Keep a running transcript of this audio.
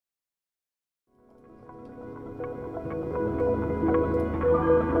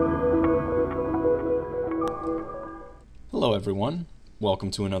Hello everyone,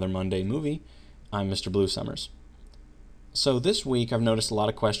 welcome to another Monday movie. I'm Mr. Blue Summers. So this week I've noticed a lot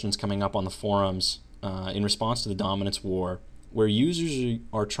of questions coming up on the forums in response to the Dominance War, where users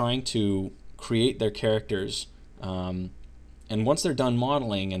are trying to create their characters, and once they're done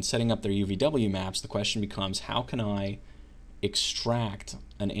modeling and setting up their UVW maps, the question becomes, how can I extract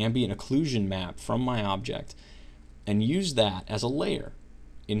an ambient occlusion map from my object and use that as a layer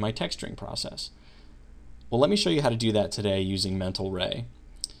in my texturing process? Well, let me show you how to do that today using Mental Ray.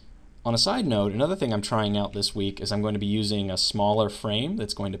 On a side note, another thing I'm trying out this week is I'm going to be using a smaller frame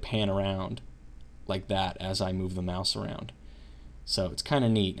that's going to pan around like that as I move the mouse around. So it's kind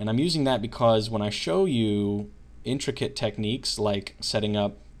of neat. And I'm using that because when I show you intricate techniques like setting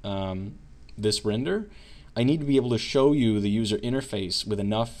up this render, I need to be able to show you the user interface with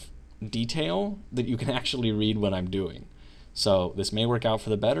enough detail that you can actually read what I'm doing. So this may work out for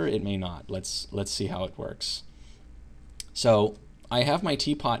the better, it may not. Let's see how it works. So I have my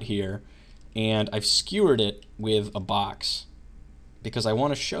teapot here, and I've skewered it with a box because I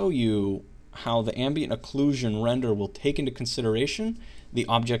want to show you how the ambient occlusion render will take into consideration the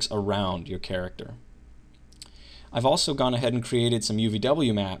objects around your character. I've also gone ahead and created some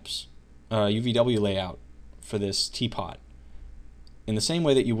UVW maps, UVW layout for this teapot in the same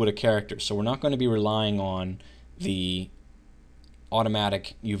way that you would a character. So we're not going to be relying on the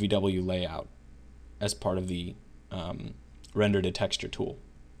automatic UVW layout as part of the render to texture tool.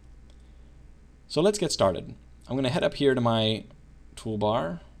 So let's get started. I'm going to head up here to my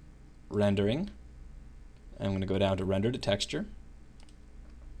toolbar, rendering. I'm going to go down to render to texture.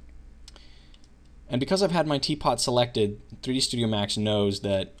 And because I've had my teapot selected, 3D Studio Max knows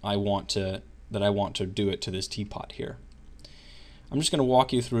that I want to do it to this teapot here. I'm just going to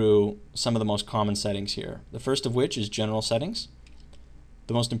walk you through some of the most common settings here. The first of which is general settings.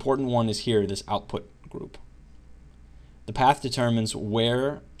 The most important one is here, this output group. The path determines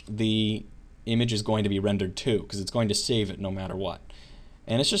where the image is going to be rendered to, because it's going to save it no matter what.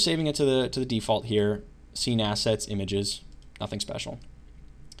 And it's just saving it to the default here, scene assets, images, nothing special.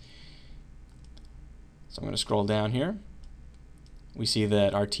 So I'm going to scroll down here. We see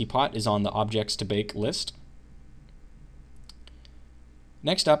that our teapot is on the objects to bake list.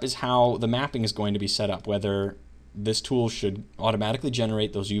 Next up is how the mapping is going to be set up, whether this tool should automatically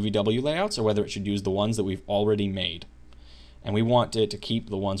generate those UVW layouts or whether it should use the ones that we've already made. And we want it to keep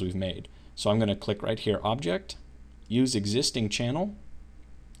the ones we've made. So I'm going to click right here, Object, Use Existing Channel,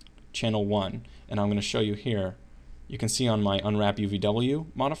 Channel 1. And I'm going to show you here, you can see on my Unwrap UVW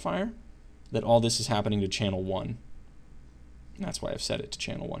modifier that all this is happening to Channel 1. And that's why I've set it to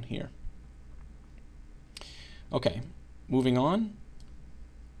Channel 1 here. Okay, moving on.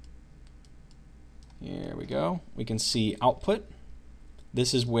 Here we go. We can see output.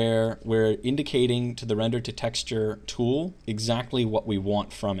 This is where we're indicating to the render to texture tool exactly what we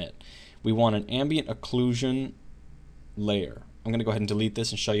want from it. We want an ambient occlusion layer. I'm going to go ahead and delete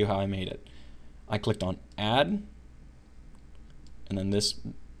this and show you how I made it. I clicked on add, and then this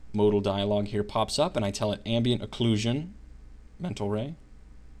modal dialog here pops up, and I tell it ambient occlusion, Mental Ray,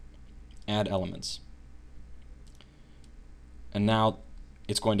 add elements. And now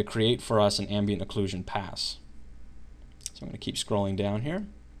it's going to create for us an ambient occlusion pass. So I'm going to keep scrolling down here.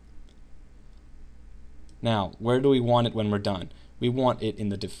 Now, where do we want it when we're done? We want it in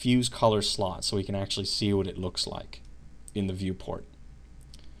the diffuse color slot so we can actually see what it looks like in the viewport.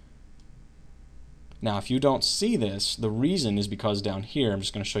 Now, if you don't see this, the reason is because down here, I'm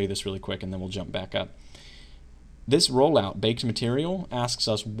just going to show you this really quick and then we'll jump back up. This rollout, baked material, asks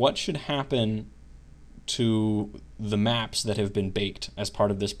us what should happen to the maps that have been baked as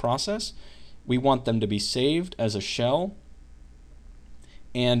part of this process. We want them to be saved as a shell,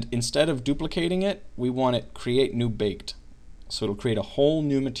 and instead of duplicating it, we want it create new baked. So it'll create a whole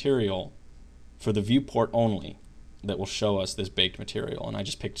new material for the viewport only that will show us this baked material, and I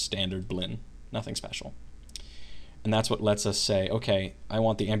just picked standard blend, nothing special. And that's what lets us say, okay, I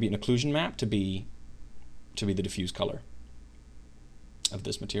want the ambient occlusion map to be the diffuse color of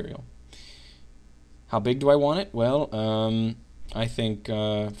this material. How big do I want it? Well, I think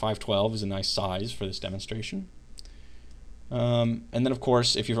 512 is a nice size for this demonstration. And then, of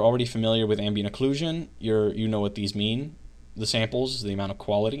course, if you're already familiar with ambient occlusion, you know what these mean. The samples, the amount of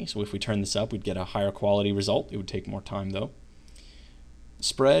quality. So if we turn this up, we'd get a higher quality result. It would take more time, though.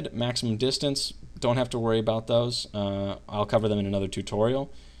 Spread, maximum distance, don't have to worry about those. I'll cover them in another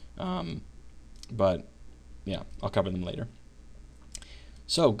tutorial. But, yeah, I'll cover them later.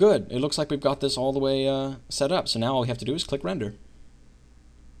 So good, it looks like we've got this all the way set up. So now all we have to do is click render.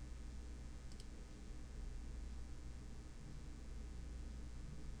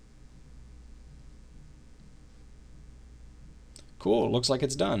 Cool, looks like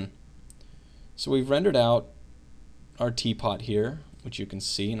it's done. So we've rendered out our teapot here, which you can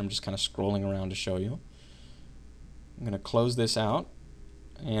see, and I'm just kind of scrolling around to show you. I'm going to close this out,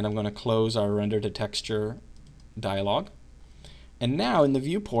 and I'm going to close our render to texture dialog. And now in the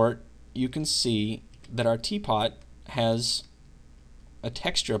viewport, you can see that our teapot has a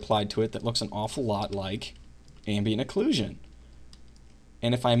texture applied to it that looks an awful lot like ambient occlusion.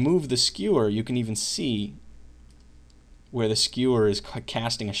 And if I move the skewer, you can even see where the skewer is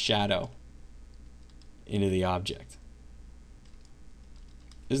casting a shadow into the object.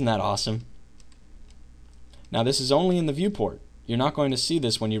 Isn't that awesome? Now this is only in the viewport. You're not going to see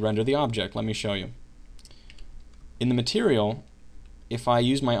this when you render the object. Let me show you. In the material, if I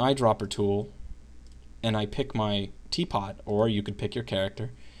use my eyedropper tool and I pick my teapot, or you could pick your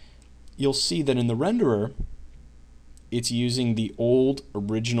character, you'll see that in the renderer it's using the old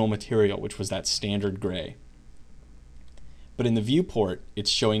original material, which was that standard gray. But in the viewport, it's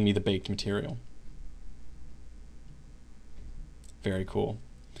showing me the baked material. Very cool.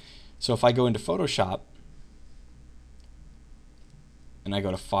 So if I go into Photoshop and I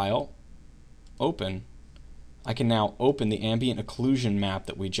go to File, Open, I can now open the ambient occlusion map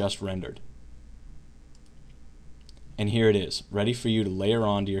that we just rendered. And here it is, ready for you to layer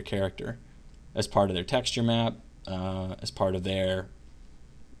onto your character as part of their texture map, as part of their,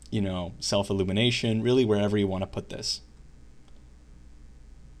 self-illumination, really wherever you want to put this.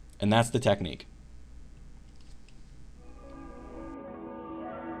 And that's the technique.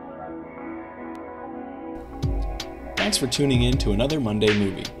 Thanks for tuning in to another Monday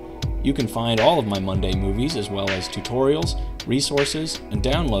movie. You can find all of my Monday movies, as well as tutorials, resources, and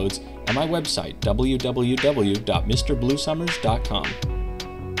downloads at my website, www.mrbluesummers.com.